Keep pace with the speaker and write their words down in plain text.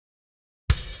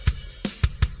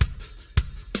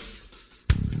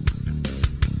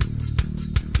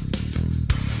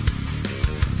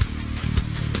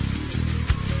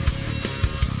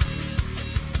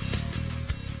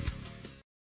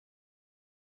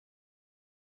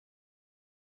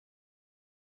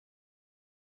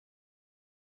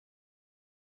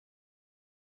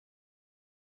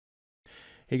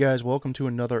Hey guys, welcome to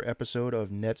another episode of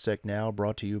NetSecNow,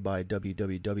 brought to you by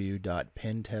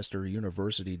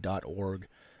www.pentesteruniversity.org,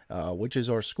 which is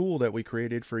our school that we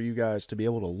created for you guys to be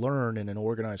able to learn in an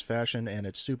organized fashion, and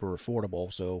it's super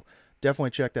affordable. So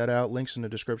definitely check that out. Links in the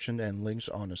description and links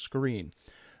on the screen.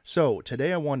 So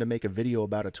today I wanted to make a video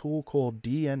about a tool called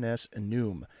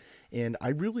dnsenum, and I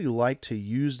really like to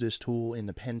use this tool in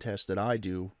the pen test that I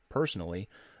do personally,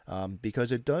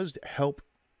 because it does help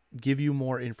give you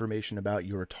more information about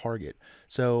your target.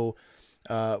 So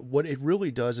what it really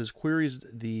does is queries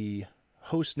the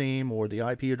host name or the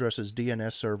IP address's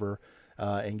DNS server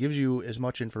and gives you as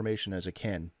much information as it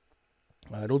can.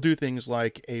 It'll do things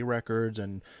like A records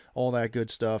and all that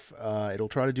good stuff. It'll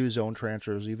try to do zone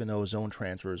transfers, even though zone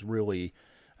transfers really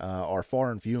are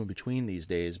far and few in between these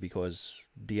days, because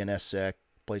DNSSEC,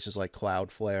 places like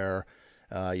Cloudflare,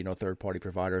 third-party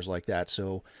providers like that.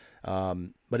 So,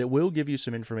 but it will give you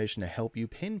some information to help you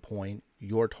pinpoint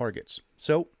your targets.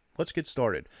 So let's get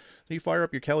started. So you fire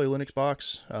up your Kali Linux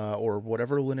box or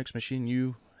whatever Linux machine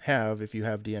you have, if you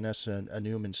have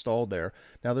dnsenum installed there.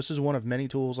 Now, this is one of many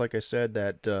tools, like I said,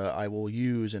 that I will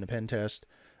use in a pen test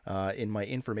in my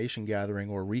information gathering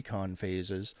or recon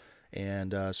phases.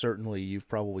 And certainly you've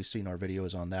probably seen our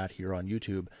videos on that here on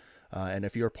YouTube. And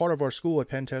if you're part of our school at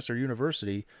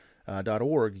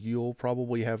pentesteruniversity.org, you'll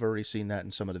probably have already seen that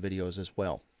in some of the videos as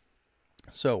well.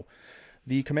 So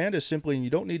the command is simply, and you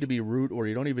don't need to be root, or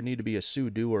you don't even need to be a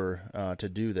sudoer to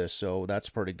do this, so that's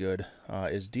pretty good,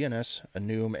 is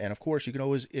dnsenum. And of course, you can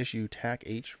always issue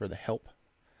 -h for the help,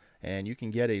 and you can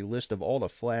get a list of all the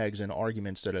flags and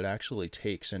arguments that it actually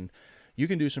takes. And you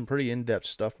can do some pretty in-depth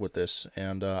stuff with this,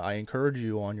 and I encourage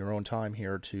you on your own time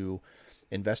here to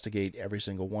investigate every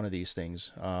single one of these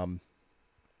things.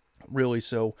 Really,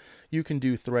 so you can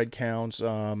do thread counts,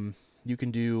 you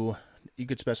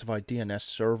could specify DNS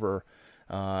server,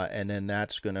 and then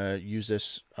that's going to use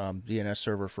this DNS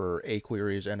server for A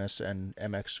queries, NS, and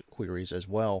MX queries as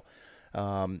well.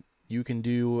 You can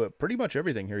do pretty much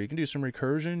everything here. You can do some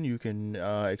recursion, you can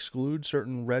exclude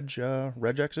certain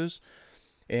regexes,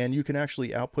 and you can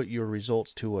actually output your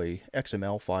results to a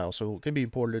XML file. So it can be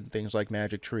imported in things like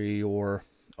Magic Tree or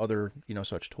other,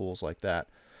 such tools like that.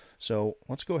 So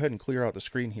let's go ahead and clear out the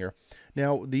screen here.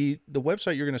 Now, the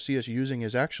website you're going to see us using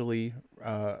is actually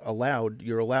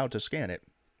you're allowed to scan it.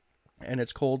 And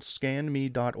it's called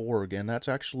scanme.org, and that's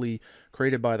actually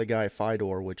created by the guy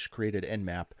Fidor, which created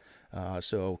Nmap.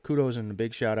 So kudos and a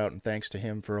big shout out and thanks to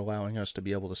him for allowing us to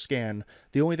be able to scan.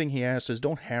 The only thing he asks is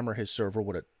don't hammer his server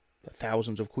with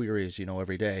thousands of queries,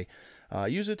 every day.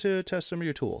 Use it to test some of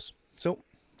your tools. So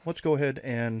let's go ahead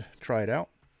and try it out.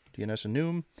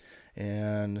 dnsenum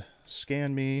and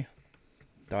scanme.org.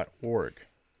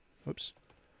 Oops.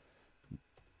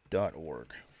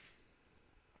 .org.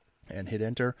 And hit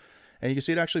enter. And you can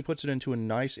see it actually puts it into a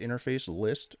nice interface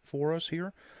list for us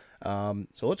here. So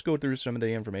let's go through some of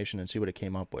the information and see what it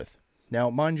came up with. Now,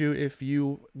 mind you, if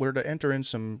you were to enter in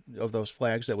some of those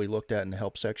flags that we looked at in the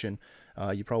help section,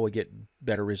 you probably get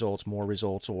better results,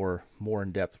 or more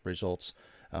in-depth results.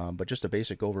 But just a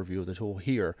basic overview of the tool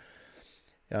here.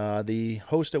 The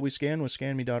host that we scanned was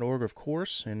scanme.org, of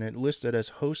course, and it listed as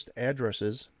host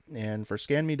addresses. And for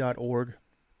scanme.org,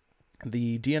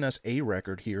 the DNS A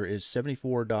record here is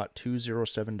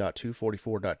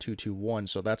 74.207.244.221,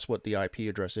 so that's what the IP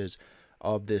address is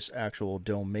of this actual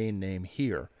domain name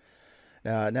here.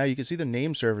 Now you can see the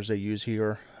name servers they use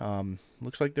here.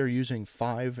 Looks like they're using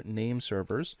 5 name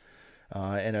servers.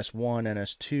 NS1,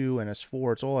 NS2,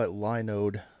 NS4, it's all at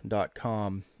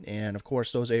linode.com. And of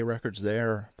course, those A records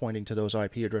there pointing to those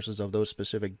IP addresses of those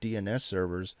specific DNS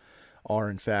servers are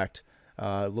in fact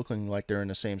looking like they're in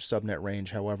the same subnet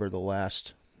range. However, the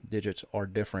last digits are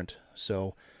different.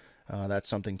 So that's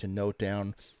something to note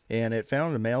down. And it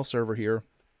found a mail server here.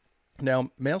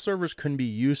 Now, mail servers can be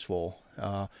useful.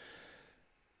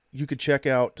 You could check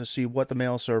out to see what the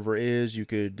mail server is. You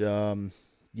could go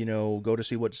to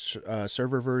see what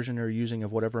server version they're using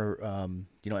of whatever,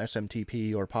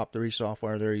 SMTP or POP3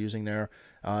 software they're using there.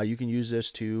 You can use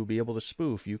this to be able to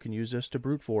spoof. You can use this to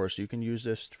brute force. You can use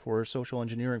this for social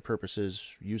engineering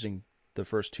purposes using the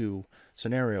first 2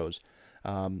 scenarios.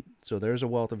 So there's a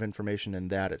wealth of information in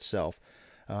that itself.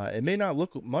 It may not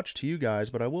look much to you guys,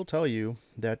 but I will tell you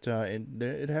that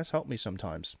it has helped me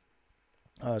sometimes.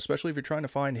 Especially if you're trying to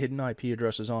find hidden IP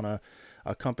addresses on a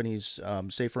company's,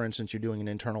 say for instance, you're doing an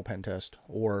internal pen test,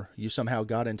 or you somehow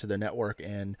got into the network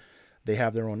and they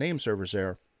have their own name servers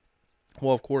there.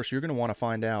 Well, of course, you're going to want to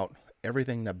find out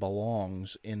everything that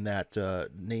belongs in that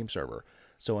name server.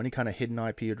 So any kind of hidden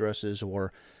IP addresses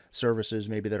or services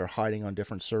maybe that are hiding on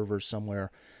different servers somewhere,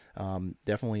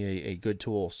 Definitely a good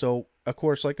tool. So, of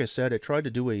course, like I said, I tried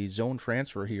to do a zone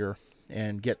transfer here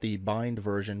and get the Bind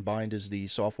version. Bind is the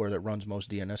software that runs most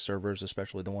DNS servers,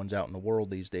 especially the ones out in the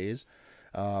world these days.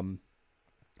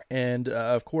 And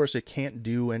of course, it can't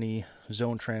do any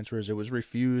zone transfers. It was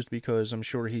refused because I'm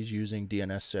sure he's using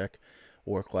DNSSEC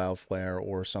or Cloudflare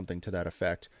or something to that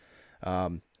effect.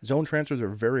 Zone transfers are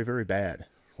very, very bad,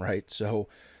 right? So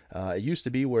it used to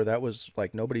be where that was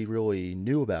like nobody really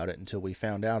knew about it until we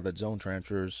found out that zone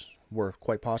transfers were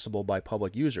quite possible by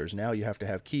public users. Now you have to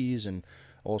have keys and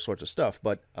all sorts of stuff,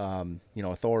 but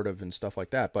authoritative and stuff like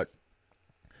that. But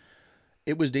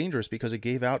it was dangerous because it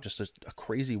gave out just a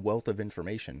crazy wealth of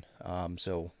information.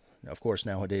 So, of course,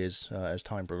 nowadays, as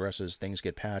time progresses, things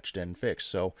get patched and fixed.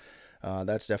 So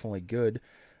that's definitely good.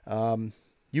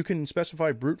 You can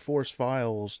specify brute force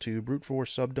files to brute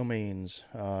force subdomains.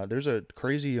 There's a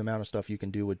crazy amount of stuff you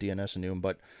can do with dnsenum,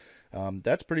 but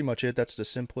that's pretty much it. That's the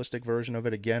simplistic version of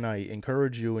it. Again, I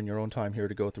encourage you in your own time here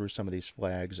to go through some of these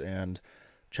flags and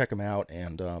check them out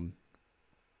and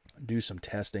do some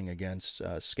testing against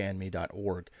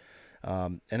scanme.org.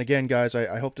 And again, guys,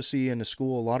 I hope to see you in the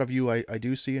school. A lot of you I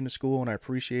do see in the school, and I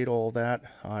appreciate all that.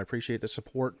 I appreciate the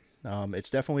support. It's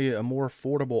definitely a more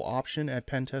affordable option at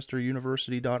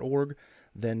pentesteruniversity.org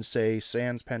than, say,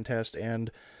 Sans Pentest,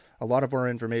 and a lot of our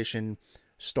information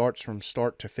starts from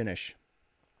start to finish,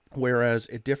 whereas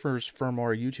it differs from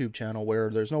our YouTube channel where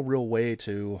there's no real way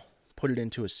to put it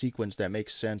into a sequence that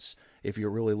makes sense if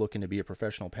you're really looking to be a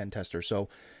professional pen tester. So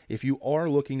if you are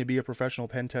looking to be a professional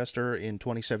pen tester in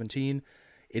 2017,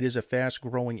 it is a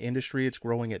fast-growing industry. It's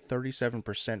growing at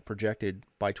 37% projected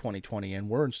by 2020, and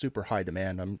we're in super high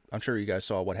demand. I'm sure you guys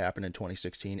saw what happened in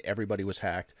 2016. Everybody was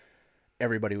hacked.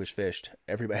 Everybody was phished.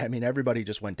 Everybody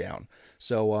just went down.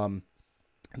 So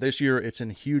this year, it's in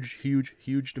huge, huge,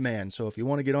 huge demand. So if you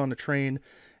want to get on the train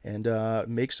and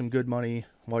make some good money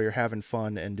while you're having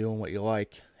fun and doing what you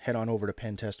like, head on over to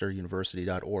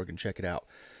pentesteruniversity.org and check it out.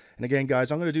 And again,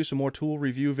 guys, I'm going to do some more tool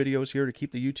review videos here to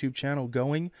keep the YouTube channel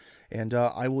going, and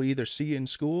I will either see you in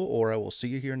school or I will see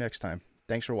you here next time.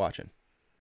 Thanks for watching.